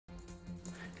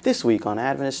This week on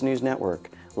Adventist News Network,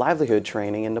 livelihood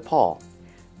training in Nepal.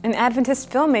 An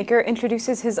Adventist filmmaker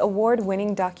introduces his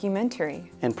award-winning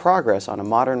documentary. And progress on a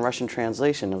modern Russian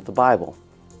translation of the Bible.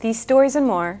 These stories and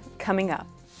more coming up.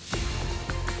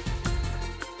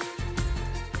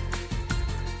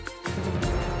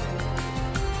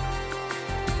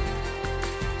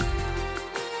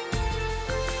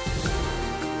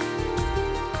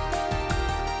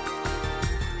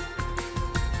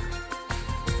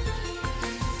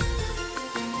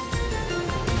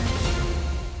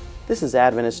 This is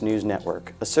Adventist News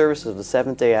Network, a service of the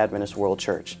Seventh-day Adventist World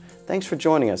Church. Thanks for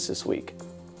joining us this week.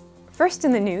 First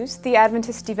in the news, the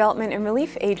Adventist Development and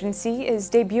Relief Agency is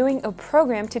debuting a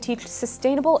program to teach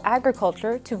sustainable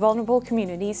agriculture to vulnerable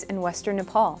communities in western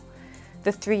Nepal.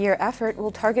 The 3-year effort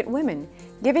will target women,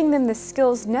 giving them the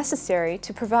skills necessary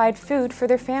to provide food for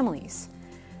their families.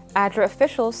 ADRA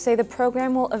officials say the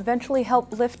program will eventually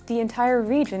help lift the entire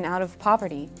region out of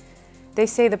poverty. They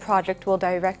say the project will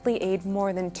directly aid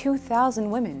more than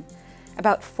 2,000 women.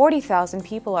 About 40,000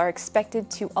 people are expected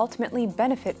to ultimately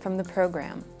benefit from the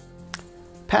program.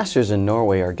 Pastors in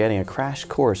Norway are getting a crash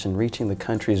course in reaching the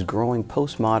country's growing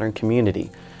postmodern community.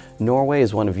 Norway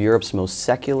is one of Europe's most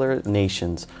secular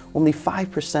nations. Only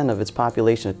 5% of its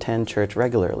population attend church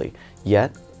regularly.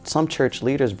 Yet, some church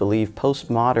leaders believe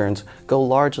postmoderns go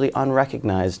largely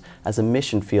unrecognized as a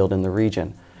mission field in the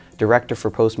region. Director for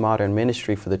Postmodern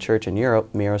Ministry for the Church in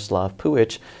Europe, Miroslav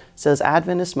Puic, says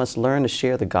Adventists must learn to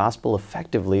share the gospel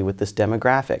effectively with this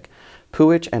demographic.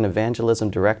 Puic and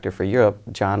Evangelism Director for Europe,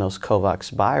 Janos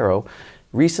Kovacs-Biro,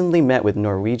 recently met with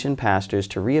Norwegian pastors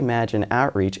to reimagine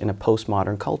outreach in a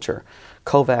postmodern culture.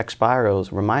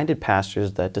 Kovacs-Biro reminded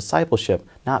pastors that discipleship,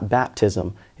 not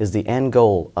baptism, is the end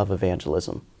goal of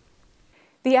evangelism.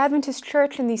 The Adventist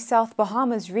Church in the South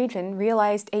Bahamas region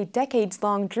realized a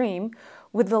decades-long dream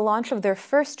with the launch of their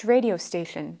first radio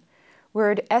station.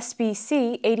 Word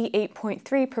SBC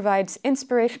 88.3 provides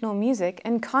inspirational music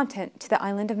and content to the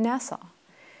island of Nassau.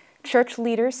 Church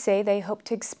leaders say they hope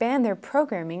to expand their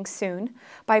programming soon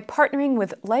by partnering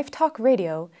with Life Talk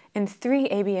Radio and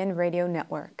 3ABN Radio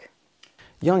Network.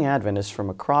 Young Adventists from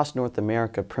across North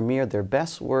America premiered their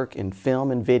best work in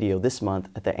film and video this month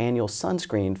at the annual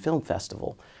Sunscreen Film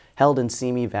Festival. Held in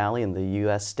Simi Valley in the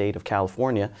U.S. state of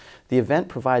California, the event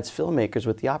provides filmmakers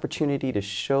with the opportunity to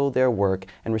show their work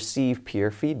and receive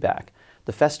peer feedback.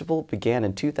 The festival began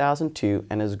in 2002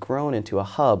 and has grown into a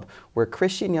hub where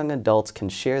Christian young adults can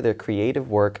share their creative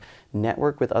work,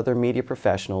 network with other media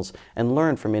professionals, and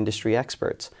learn from industry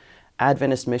experts.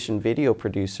 Adventist Mission video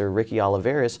producer Ricky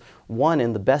Oliveris won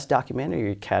in the Best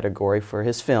Documentary category for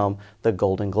his film, The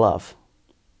Golden Glove.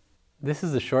 This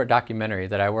is a short documentary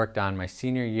that I worked on my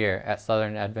senior year at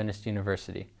Southern Adventist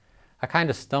University. I kind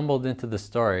of stumbled into the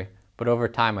story, but over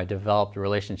time I developed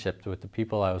relationships with the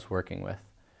people I was working with.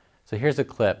 So here's a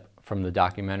clip from the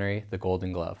documentary, The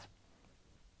Golden Glove.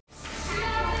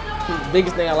 The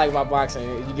biggest thing I like about boxing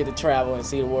is you get to travel and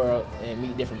see the world and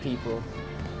meet different people.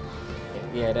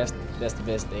 Yeah, that's the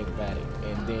best thing about it.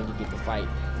 And then you get to fight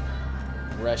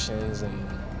Russians and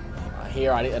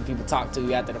hear all the other people talk to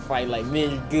you after the fight, like,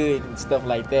 man, you're good and stuff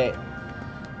like that.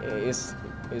 It's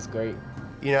great.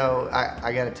 You know,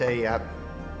 I got to tell you,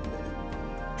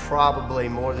 probably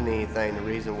more than anything, the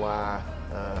reason why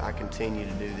I continue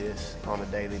to do this on a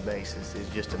daily basis is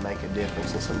just to make a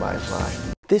difference in somebody's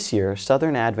life. This year,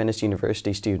 Southern Adventist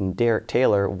University student Derek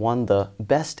Taylor won the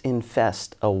Best in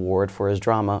Fest award for his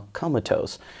drama,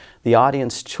 Comatose. The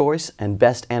Audience Choice and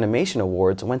Best Animation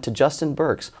Awards went to Justin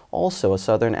Burks, also a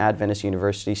Southern Adventist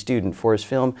University student, for his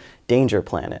film Danger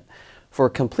Planet. For a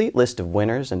complete list of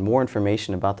winners and more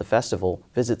information about the festival,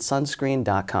 visit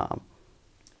sunscreen.com.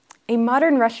 A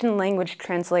modern Russian language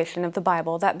translation of the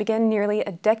Bible that began nearly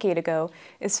a decade ago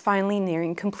is finally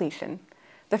nearing completion.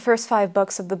 The first 5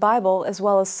 books of the Bible, as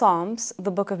well as Psalms,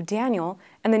 the Book of Daniel,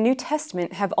 and the New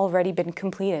Testament have already been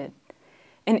completed.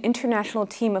 An international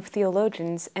team of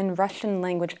theologians and Russian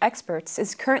language experts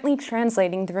is currently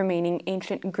translating the remaining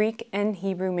ancient Greek and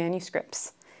Hebrew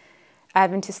manuscripts.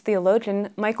 Adventist theologian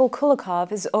Michael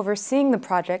Kulikov is overseeing the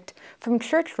project from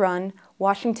church-run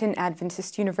Washington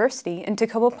Adventist University in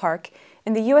Tacoma Park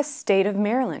in the U.S. state of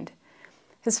Maryland.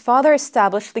 His father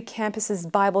established the campus's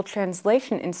Bible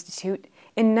Translation Institute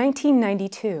in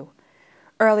 1992.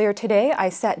 Earlier today, I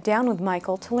sat down with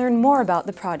Michael to learn more about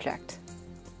the project.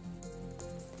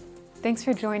 Thanks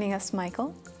for joining us,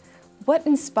 Michael. What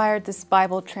inspired this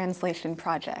Bible translation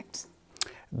project?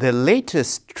 The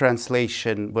latest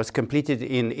translation was completed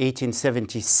in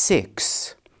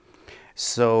 1876,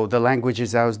 so the language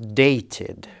is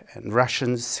outdated. And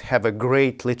Russians have a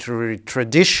great literary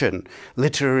tradition,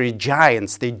 literary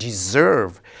giants. They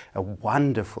deserve a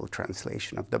wonderful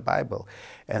translation of the Bible.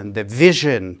 And the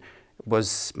vision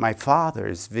was my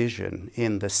father's vision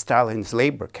in the Stalin's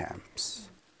labor camps.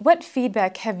 What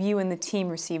feedback have you and the team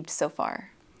received so far?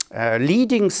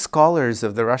 Leading scholars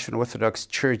of the Russian Orthodox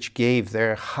Church gave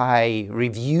their high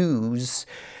reviews.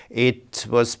 It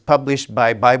was published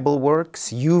by Bible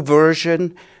Works.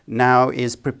 YouVersion now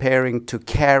is preparing to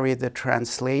carry the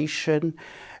translation,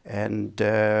 and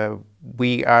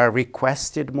we are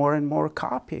requested more and more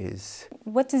copies.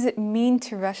 What does it mean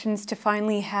to Russians to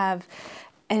finally have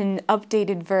an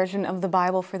updated version of the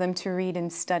Bible for them to read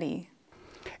and study?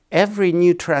 Every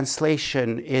new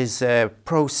translation is a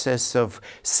process of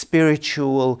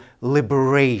spiritual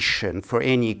liberation for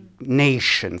any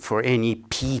nation, for any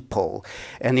people.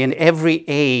 And in every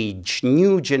age,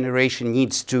 new generation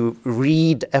needs to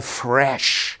read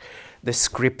afresh the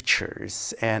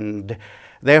scriptures. And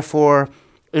therefore,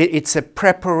 it's a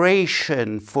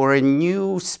preparation for a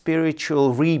new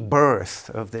spiritual rebirth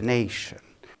of the nation.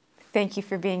 Thank you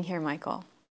for being here, Michael.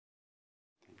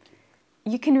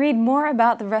 You can read more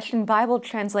about the Russian Bible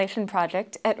Translation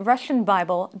Project at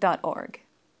russianbible.org.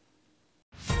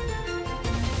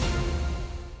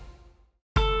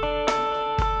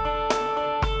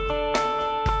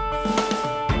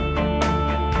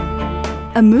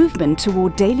 A movement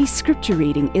toward daily scripture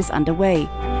reading is underway.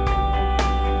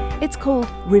 It's called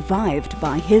Revived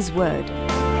by His Word.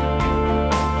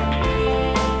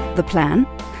 The plan?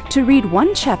 To read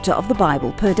one chapter of the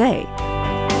Bible per day.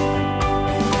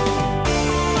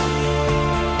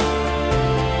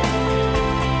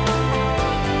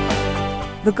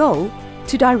 The goal?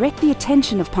 To direct the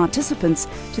attention of participants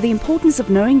to the importance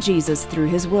of knowing Jesus through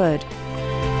His Word.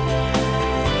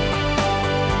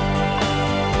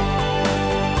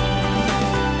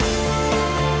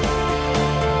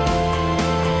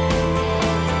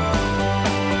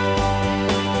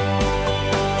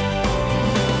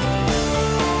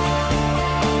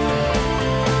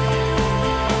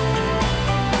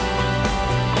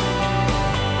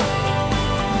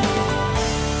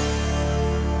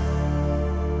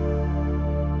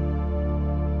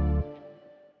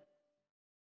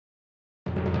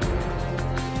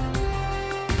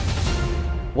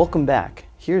 Welcome back.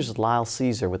 Here's Lyle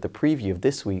Caesar with a preview of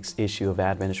this week's issue of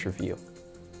Adventist Review.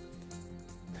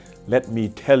 Let me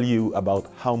tell you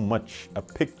about how much a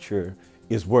picture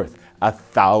is worth.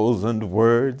 1,000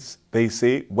 words, they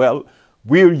say. Well,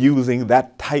 we're using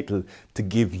that title to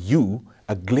give you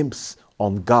a glimpse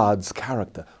on God's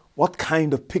character. What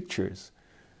kind of pictures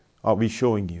are we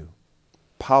showing you?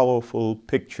 Powerful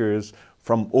pictures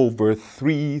from over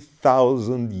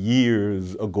 3,000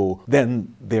 years ago.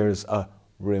 Then there's a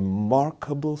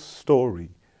remarkable story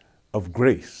of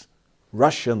grace,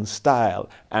 Russian style,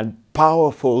 and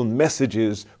powerful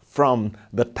messages from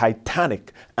the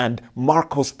Titanic and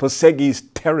Marcos Pasegi's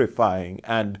terrifying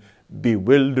and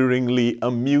bewilderingly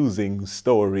amusing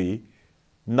story,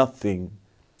 Nothing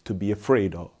to Be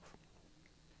Afraid of.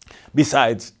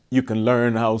 Besides, you can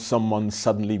learn how someone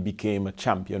suddenly became a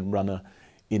champion runner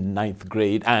in 9th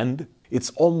grade, and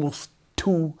it's almost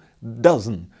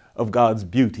 24 of God's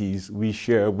beauties we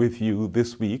share with you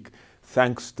this week,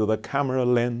 thanks to the camera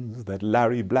lens that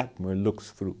Larry Blackmer looks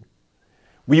through.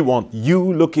 We want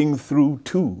you looking through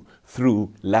too,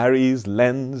 through Larry's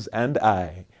lens and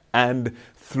eye, and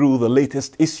through the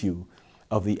latest issue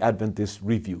of the Adventist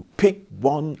Review. Pick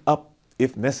one up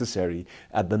if necessary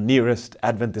at the nearest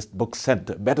Adventist book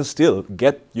center. Better still,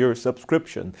 get your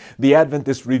subscription. The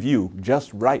Adventist Review,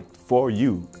 just right for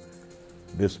you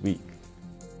this week.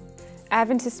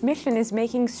 Adventist Mission is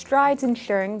making strides in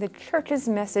sharing the Church's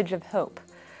message of hope.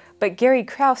 But Gary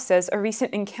Krause says a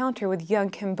recent encounter with young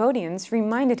Cambodians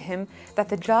reminded him that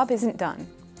the job isn't done.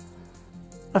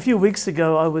 A few weeks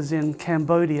ago, I was in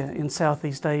Cambodia in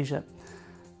Southeast Asia,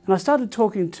 and I started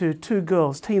talking to two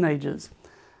girls, teenagers,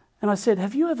 and I said,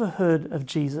 "Have you ever heard of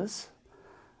Jesus?"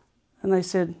 And they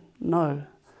said, "No."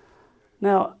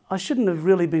 Now, I shouldn't have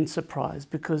really been surprised,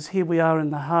 because here we are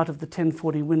in the heart of the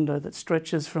 1040 window that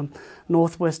stretches from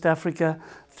Northwest Africa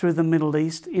through the Middle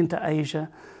East into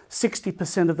Asia.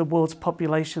 60% of the world's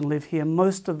population live here.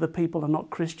 Most of the people are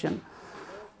not Christian.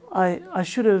 I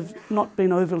should have not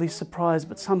been overly surprised,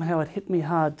 but somehow it hit me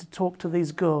hard to talk to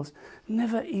these girls.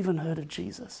 Never even heard of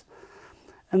Jesus.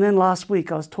 And then last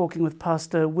week I was talking with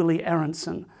Pastor Willie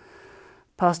Aronson.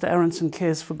 Pastor Aronson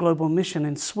cares for Global Mission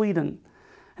in Sweden.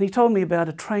 And he told me about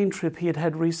a train trip he had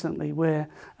had recently where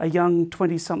a young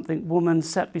 20-something woman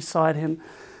sat beside him,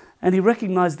 and he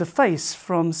recognized the face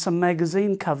from some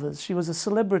magazine covers. She was a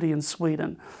celebrity in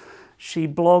Sweden. She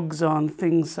blogs on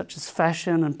things such as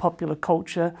fashion and popular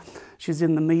culture. She's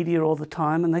in the media all the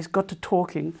time, and they got to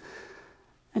talking.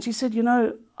 And she said, you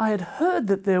know, I had heard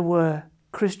that there were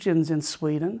Christians in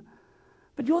Sweden,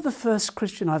 but you're the first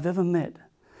Christian I've ever met.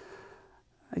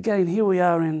 Again, here we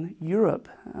are in Europe,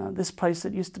 this place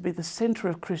that used to be the center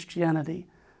of Christianity,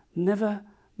 never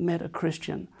met a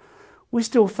Christian. We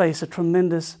still face a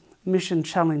tremendous mission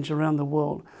challenge around the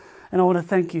world. And I want to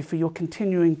thank you for your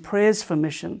continuing prayers for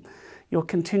mission, your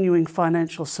continuing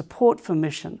financial support for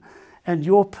mission, and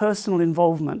your personal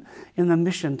involvement in the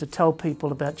mission to tell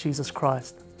people about Jesus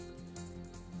Christ.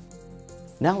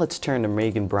 Now let's turn to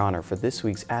Megan Bronner for this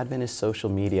week's Adventist social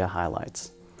media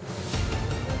highlights.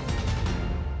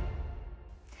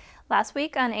 Last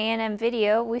week on A&M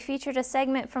Video, we featured a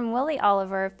segment from Willie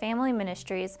Oliver of Family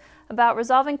Ministries about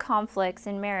resolving conflicts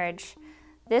in marriage.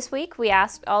 This week, we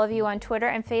asked all of you on Twitter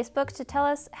and Facebook to tell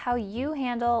us how you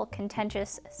handle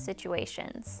contentious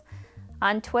situations.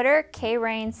 On Twitter, Kay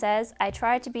Rain says, I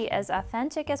try to be as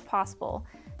authentic as possible,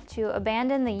 to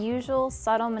abandon the usual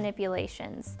subtle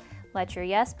manipulations. Let your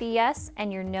yes be yes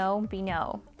and your no be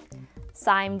no.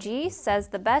 Syme G says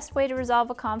the best way to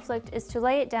resolve a conflict is to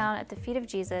lay it down at the feet of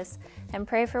Jesus and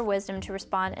pray for wisdom to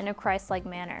respond in a Christ-like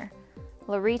manner.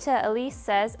 Larita Elise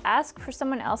says ask for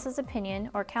someone else's opinion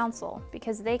or counsel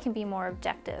because they can be more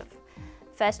objective.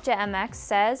 Festia MX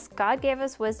says God gave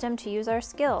us wisdom to use our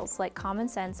skills like common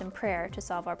sense and prayer to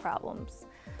solve our problems.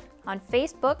 On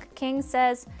Facebook, King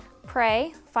says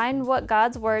pray, find what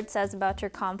God's word says about your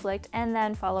conflict, and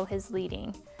then follow his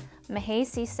leading.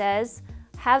 Mahasi says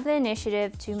have the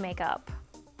initiative to make up.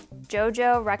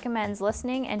 Jojo recommends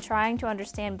listening and trying to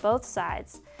understand both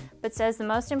sides, but says the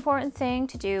most important thing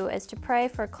to do is to pray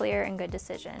for a clear and good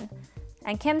decision.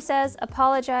 And Kim says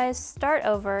apologize, start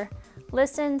over,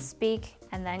 listen, speak,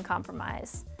 and then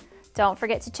compromise. Don't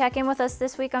forget to check in with us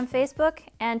this week on Facebook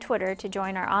and Twitter to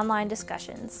join our online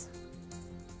discussions.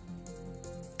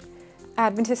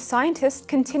 Adventist scientists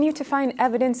continue to find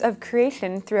evidence of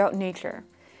creation throughout nature.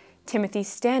 Timothy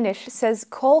Standish says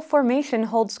coal formation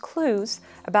holds clues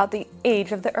about the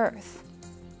age of the Earth.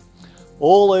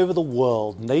 All over the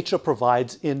world, nature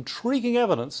provides intriguing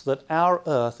evidence that our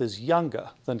Earth is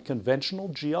younger than conventional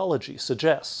geology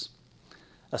suggests.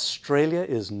 Australia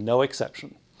is no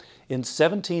exception. In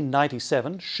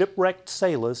 1797, shipwrecked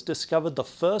sailors discovered the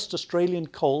first Australian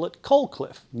coal at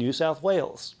Coalcliff, New South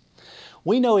Wales.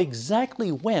 We know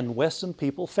exactly when Western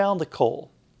people found the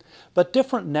coal, but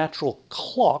different natural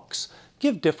clocks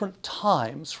give different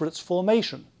times for its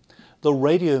formation. The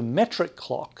radiometric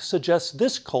clock suggests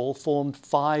this coal formed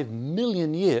 5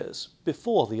 million years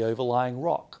before the overlying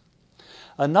rock.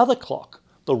 Another clock,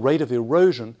 the rate of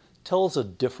erosion, tells a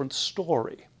different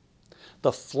story.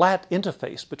 The flat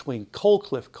interface between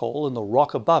Coalcliff coal and the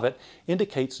rock above it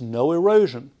indicates no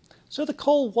erosion, so the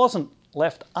coal wasn't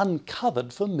left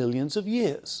uncovered for millions of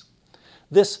years.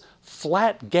 This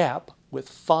flat gap with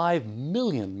 5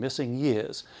 million missing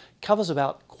years covers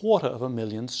about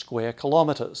 250,000 square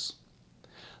kilometers.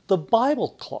 The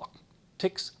Bible clock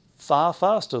ticks far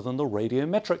faster than the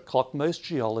radiometric clock most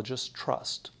geologists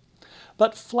trust.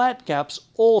 But flat gaps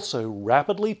also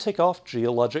rapidly tick off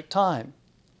geologic time.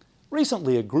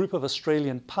 Recently, a group of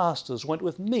Australian pastors went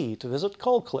with me to visit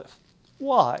Coalcliff.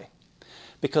 Why?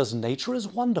 Because nature is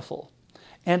wonderful,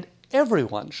 and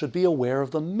everyone should be aware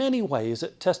of the many ways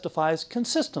it testifies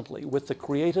consistently with the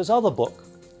Creator's other book,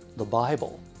 the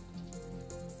Bible.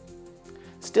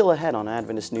 Still ahead on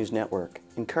Adventist News Network,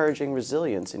 encouraging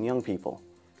resilience in young people.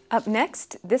 Up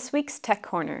next, this week's Tech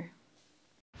Corner.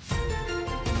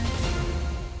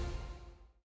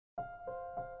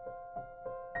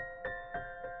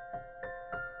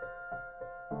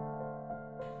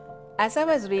 As I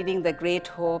was reading The Great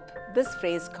Hope, this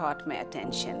phrase caught my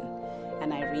attention,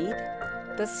 and I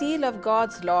read, "The seal of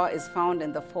God's law is found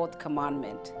in the 4th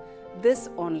commandment. This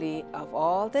only of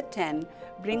all the 10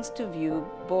 brings to view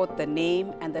both the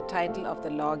name and the title of the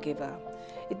lawgiver.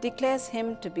 It declares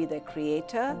him to be the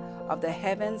creator of the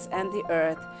heavens and the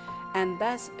earth, and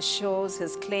thus shows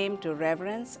his claim to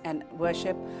reverence and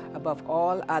worship above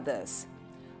all others.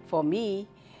 For me,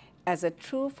 as a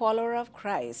true follower of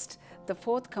Christ, the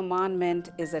 4th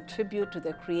commandment is a tribute to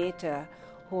the Creator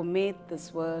who made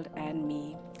this world and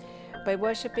me. By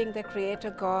worshiping the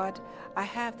Creator God, I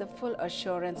have the full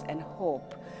assurance and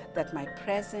hope that my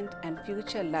present and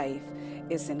future life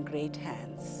is in great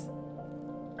hands."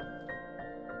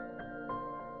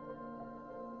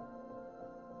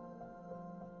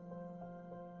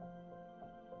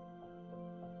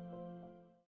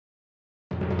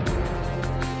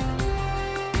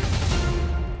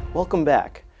 Welcome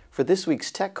back. For this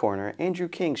week's Tech Corner, Andrew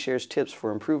King shares tips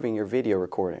for improving your video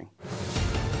recording.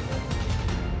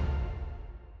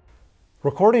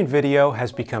 Recording video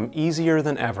has become easier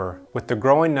than ever with the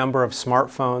growing number of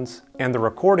smartphones and the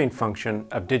recording function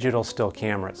of digital still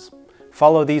cameras.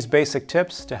 Follow these basic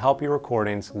tips to help your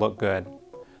recordings look good.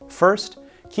 First,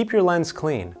 keep your lens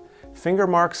clean. Finger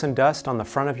marks and dust on the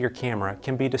front of your camera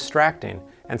can be distracting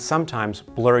and sometimes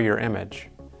blur your image.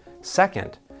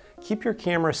 Second, keep your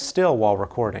camera still while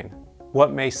recording.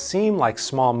 What may seem like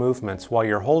small movements while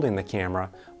you're holding the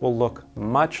camera will look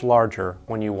much larger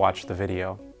when you watch the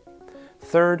video.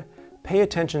 Third, pay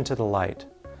attention to the light.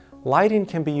 Lighting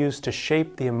can be used to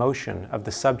shape the emotion of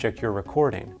the subject you're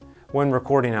recording. When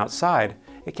recording outside,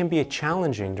 it can be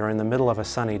challenging during the middle of a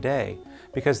sunny day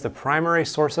because the primary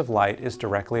source of light is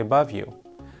directly above you.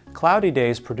 Cloudy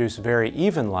days produce very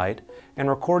even light, and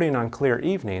recording on clear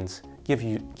evenings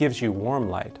gives you warm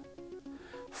light.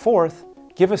 Fourth,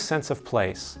 give a sense of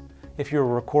place. If you're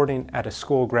recording at a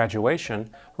school graduation,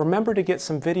 remember to get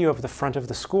some video of the front of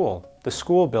the school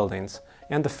buildings,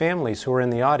 and the families who are in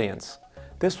the audience.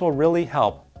 This will really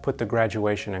help put the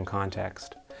graduation in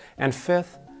context. And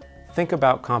fifth, think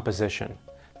about composition.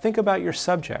 Think about your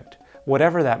subject,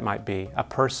 whatever that might be, a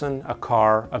person, a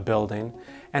car, a building,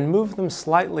 and move them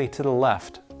slightly to the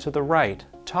left, to the right,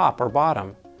 top or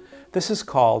bottom. This is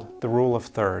called the rule of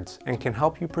thirds and can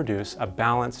help you produce a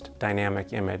balanced,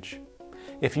 dynamic image.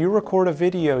 If you record a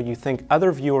video you think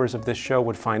other viewers of this show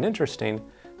would find interesting,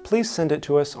 please send it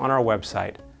to us on our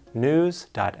website,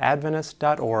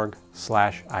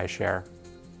 news.adventist.org/iShare.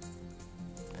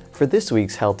 For this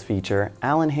week's health feature,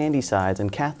 Alan Handysides and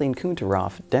Kathleen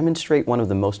Kunteroff demonstrate one of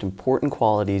the most important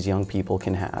qualities young people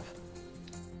can have.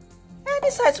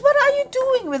 Besides, what are you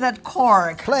doing with that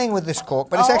cork? Playing with this cork,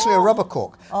 but it's actually a rubber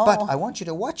cork. But I want you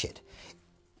to watch it.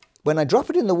 When I drop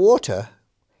it in the water,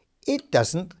 it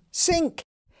doesn't sink.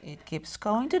 It keeps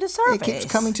going to the surface. It keeps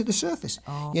coming to the surface.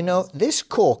 You know, this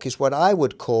cork is what I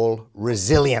would call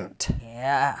resilient.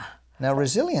 Yeah. Now,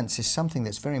 resilience is something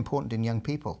that's very important in young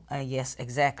people. Yes,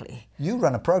 exactly. You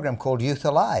run a program called Youth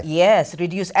Alive. Yes,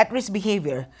 reduce at-risk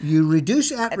behavior. You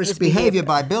reduce at-risk behavior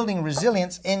by building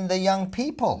resilience in the young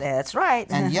people. That's right.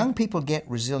 And young people get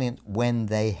resilient when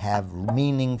they have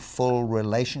meaningful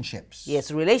relationships. Yes,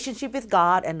 relationship with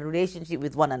God and relationship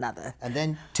with one another. And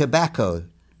then tobacco.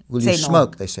 Will you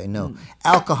smoke? They say no.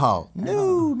 Alcohol.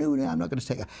 No, I'm not going to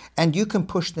take it. And you can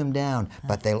push them down,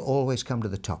 but they'll always come to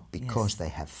the top because they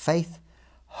have faith,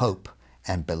 hope,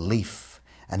 and belief.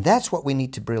 And that's what we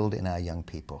need to build in our young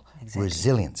people. Exactly.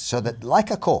 Resilience. So that, like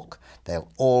a cork,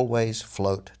 they'll always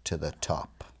float to the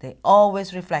top. They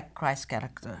always reflect Christ's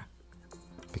character.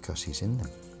 Because He's in them.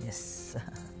 Yes.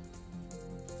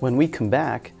 When we come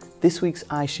back, this week's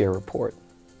iShare report.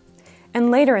 And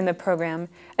later in the program,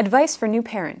 advice for new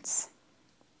parents.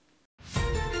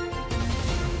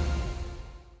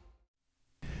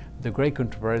 The Great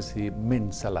Controversy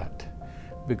means a lot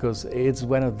because it's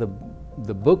one of the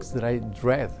books that I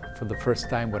read for the first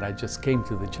time when I just came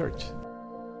to the church.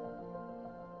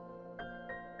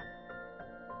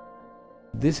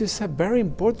 This is a very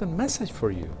important message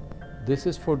for you. This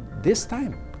is for this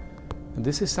time. And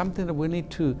this is something that we need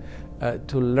to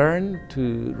learn,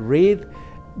 to read,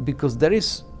 because there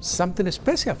is something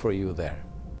special for you there.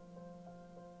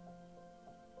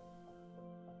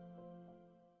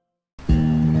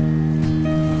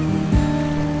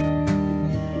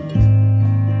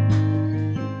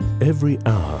 Every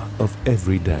hour of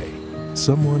every day,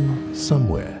 someone,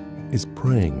 somewhere, is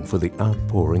praying for the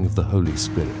outpouring of the Holy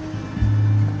Spirit.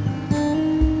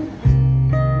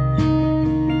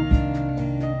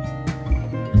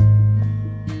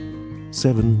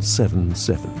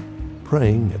 "777",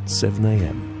 praying at 7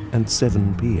 a.m. and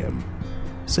 7 p.m.,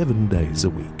 7 days a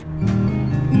week.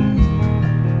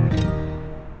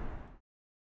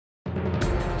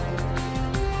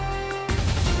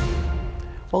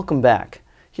 Welcome back.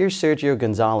 Here's Sergio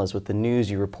Gonzalez with the news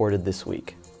you reported this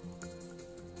week.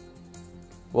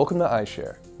 Welcome to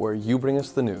iShare, where you bring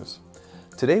us the news.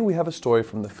 Today we have a story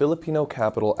from the Filipino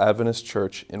Capital Adventist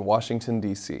Church in Washington,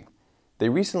 D.C. They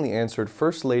recently answered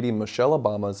First Lady Michelle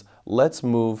Obama's Let's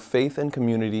Move Faith and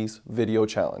Communities video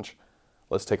challenge.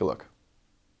 Let's take a look.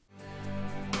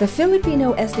 The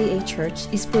Filipino SDA Church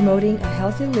is promoting a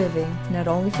healthy living not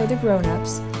only for the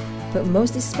grown-ups, but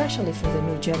most especially for the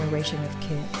new generation of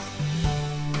kids.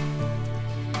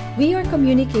 We are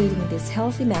communicating this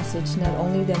healthy message, not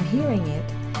only them hearing it,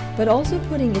 but also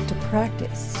putting it to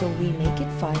practice so we make it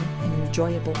fun and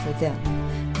enjoyable for them.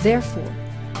 Therefore,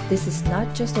 this is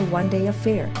not just a one-day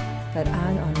affair, but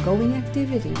an ongoing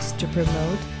activities to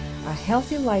promote a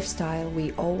healthy lifestyle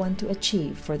we all want to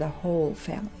achieve for the whole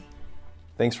family.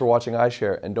 Thanks for watching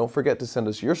iShare, and don't forget to send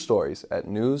us your stories at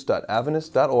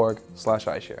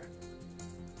news.adventist.org/iShare.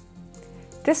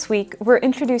 This week, we're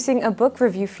introducing a book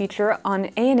review feature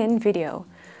on ANN Video.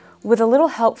 With a little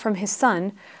help from his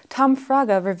son, Tom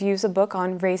Fraga reviews a book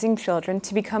on raising children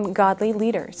to become godly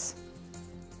leaders.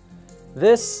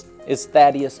 This is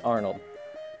Thaddeus Arnold.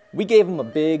 We gave him a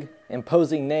big,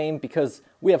 imposing name because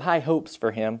we have high hopes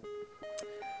for him.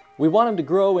 We want him to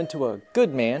grow into a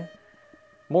good man.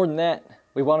 More than that,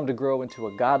 we want him to grow into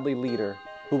a godly leader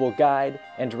who will guide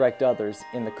and direct others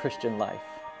in the Christian life.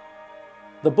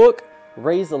 The book,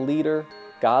 Raise a Leader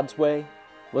God's Way,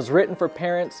 was written for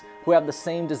parents who have the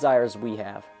same desires we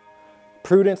have.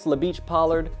 Prudence LaBeach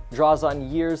Pollard draws on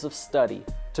years of study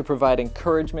to provide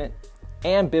encouragement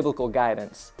and biblical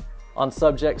guidance on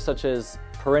subjects such as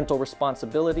parental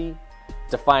responsibility,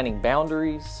 defining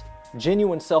boundaries,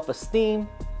 genuine self-esteem,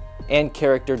 and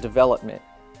character development.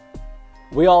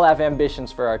 We all have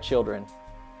ambitions for our children.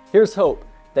 Here's hope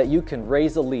that you can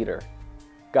raise a leader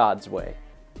God's way.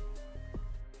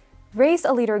 Raise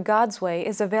a Leader God's Way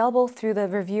is available through the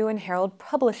Review and Herald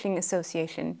Publishing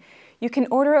Association. You can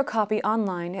order a copy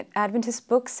online at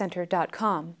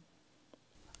AdventistBookCenter.com.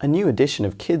 A new edition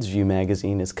of Kids View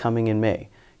magazine is coming in May.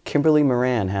 Kimberly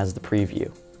Moran has the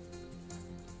preview.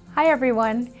 Hi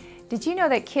everyone. Did you know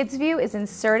that Kids View is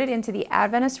inserted into the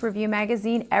Adventist Review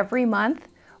magazine every month?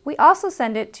 We also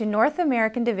send it to North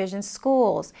American Division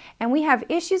schools, and we have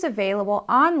issues available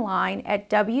online at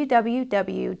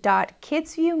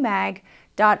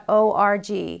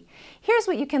www.kidsviewmag.org. Here's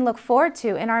what you can look forward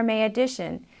to in our May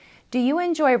edition. Do you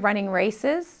enjoy running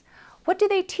races? What do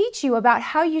they teach you about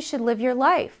how you should live your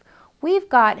life? We've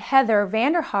got Heather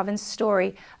Vanderhoven's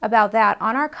story about that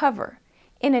on our cover.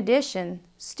 In addition,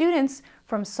 students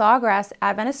from Sawgrass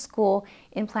Adventist School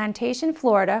in Plantation,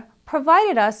 Florida,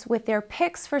 provided us with their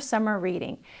picks for summer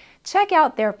reading. Check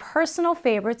out their personal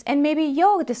favorites and maybe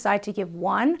you'll decide to give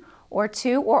one or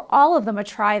two or all of them a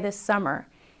try this summer.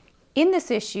 In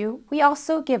this issue, we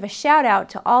also give a shout out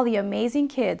to all the amazing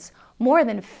kids, more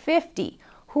than 50,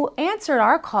 who answered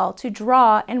our call to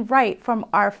draw and write from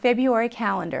our February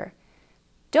calendar.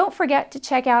 Don't forget to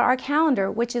check out our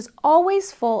calendar, which is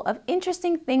always full of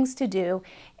interesting things to do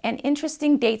and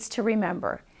interesting dates to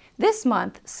remember. This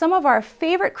month, some of our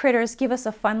favorite critters give us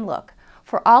a fun look.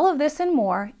 For all of this and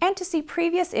more, and to see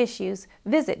previous issues,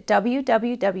 visit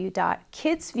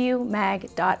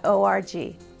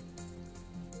www.kidsviewmag.org.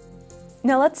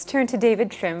 Now let's turn to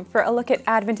David Trim for a look at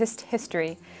Adventist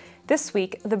history. This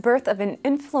week, the birth of an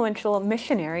influential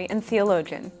missionary and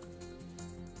theologian.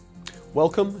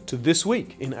 Welcome to This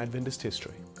Week in Adventist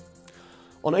History.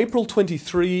 On April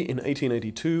 23 in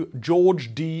 1882,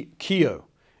 George D. Keogh,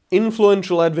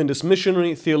 influential Adventist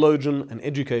missionary, theologian, and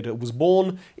educator, was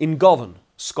born in Govan,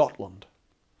 Scotland.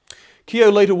 Keogh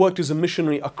later worked as a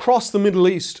missionary across the Middle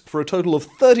East for a total of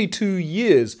 32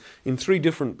 years in 3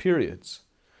 different periods.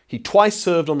 He twice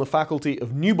served on the faculty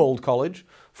of Newbold College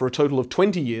for a total of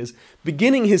 20 years,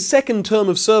 beginning his second term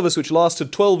of service, which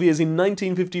lasted 12 years, in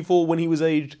 1954 when he was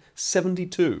aged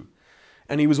 72.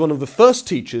 And he was one of the first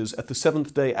teachers at the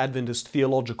Seventh-day Adventist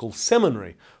Theological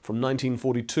Seminary from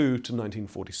 1942 to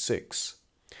 1946.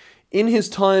 In his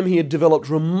time, he had developed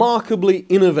remarkably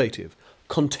innovative,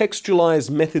 contextualized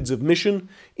methods of mission,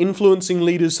 influencing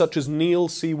leaders such as Neil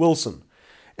C. Wilson,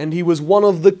 and he was one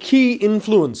of the key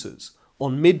influences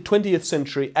on mid-20th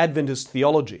century Adventist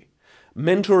theology,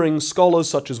 mentoring scholars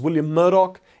such as William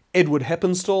Murdoch, Edward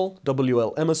Heppenstall,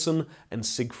 W.L. Emerson, and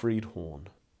Siegfried Horn.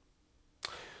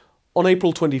 On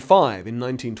April 25 in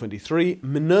 1923,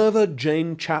 Minerva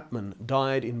Jane Chapman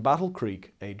died in Battle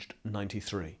Creek, aged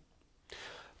 93.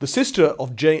 The sister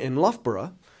of J.N.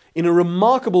 Loughborough, in a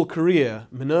remarkable career,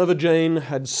 Minerva Jane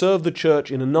had served the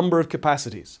church in a number of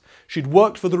capacities. She'd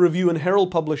worked for the Review and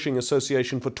Herald Publishing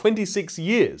Association for 26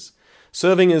 years,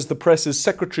 serving as the press's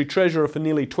secretary-treasurer for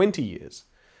nearly 20 years.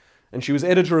 And she was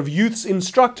editor of Youth's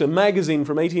Instructor magazine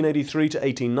from 1883 to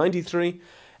 1893,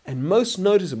 and most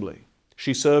noticeably,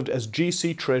 she served as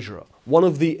GC Treasurer, one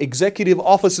of the executive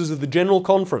officers of the General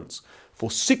Conference,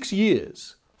 for 6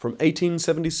 years, from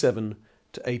 1877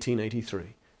 to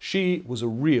 1883. She was a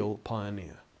real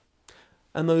pioneer.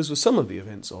 And those were some of the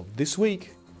events of This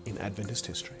Week in Adventist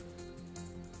History.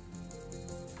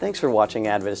 Thanks for watching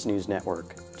Adventist News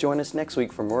Network. Join us next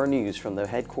week for more news from the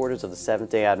headquarters of the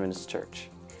Seventh-day Adventist Church.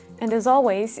 And as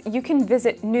always, you can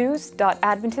visit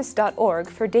news.adventist.org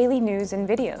for daily news and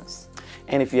videos.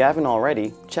 And if you haven't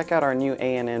already, check out our new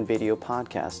ANN video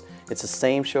podcast. It's the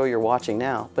same show you're watching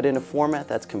now, but in a format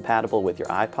that's compatible with your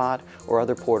iPod or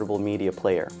other portable media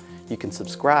player. You can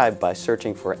subscribe by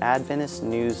searching for Adventist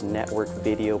News Network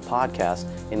video podcast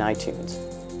in iTunes.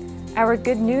 Our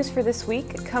good news for this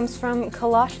week comes from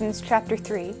Colossians chapter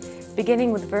 3,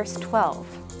 beginning with verse 12.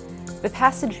 The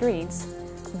passage reads,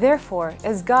 "Therefore,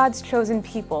 as God's chosen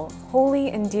people, holy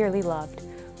and dearly loved,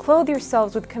 clothe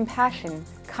yourselves with compassion,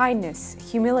 kindness,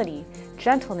 humility,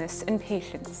 gentleness, and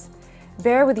patience.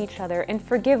 Bear with each other and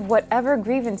forgive whatever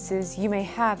grievances you may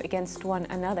have against one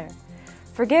another.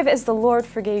 Forgive as the Lord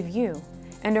forgave you,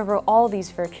 and over all these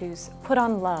virtues put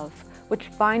on love, which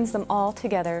binds them all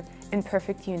together in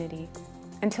perfect unity."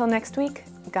 Until next week,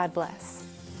 God bless.